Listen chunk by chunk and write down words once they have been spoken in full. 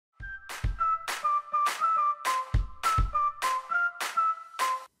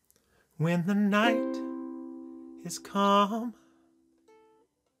When the night is calm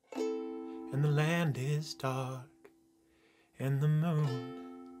and the land is dark and the moon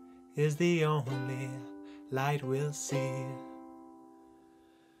is the only light we'll see.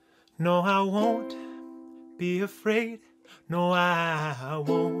 No, I won't be afraid. No, I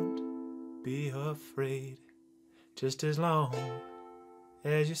won't be afraid. Just as long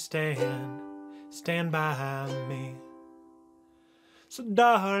as you stand by me. So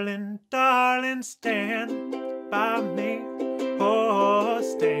darling, darling, stand by me. Oh,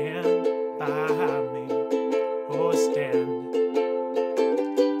 stand by me. Oh, stand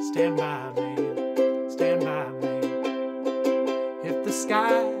by me. Stand by me. If the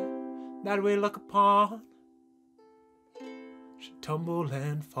sky that we look upon should tumble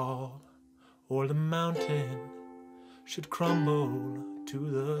and fall, or the mountain should crumble to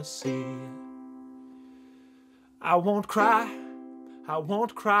the sea, I won't cry, I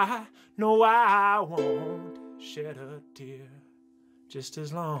won't cry, no, I won't shed a tear. Just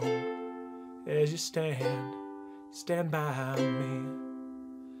as long as you stand by me.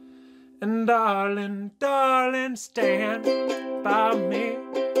 And darling, darling, stand by me.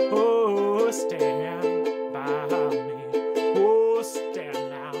 Oh, stand by me. Oh, stand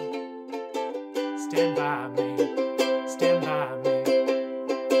now. Stand by me. Stand by me.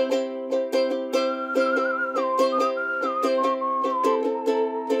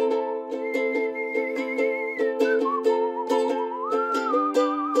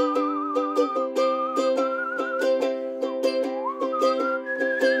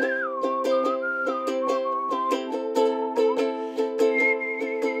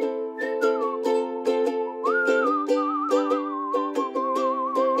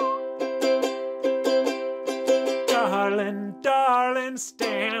 Darling, darling,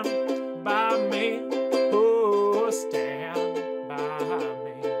 stand by me. Oh, stand by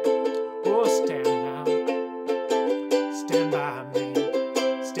me. Oh, stand now. Stand by me.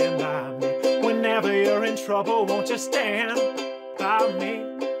 Stand by me. Whenever you're in trouble, won't you stand by me?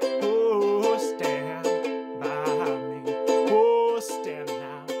 Oh, stand by me. Oh, stand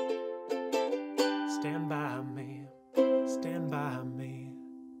now. Stand by me. Stand by me.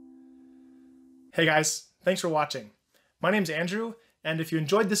 Hey guys, thanks for watching. My name's Andrew, and if you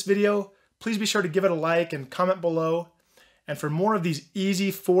enjoyed this video, please be sure to give it a like and comment below. And for more of these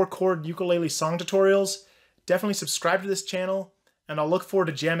easy 4-chord ukulele song tutorials, definitely subscribe to this channel, and I'll look forward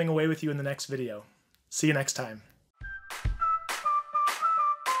to jamming away with you in the next video. See you next time.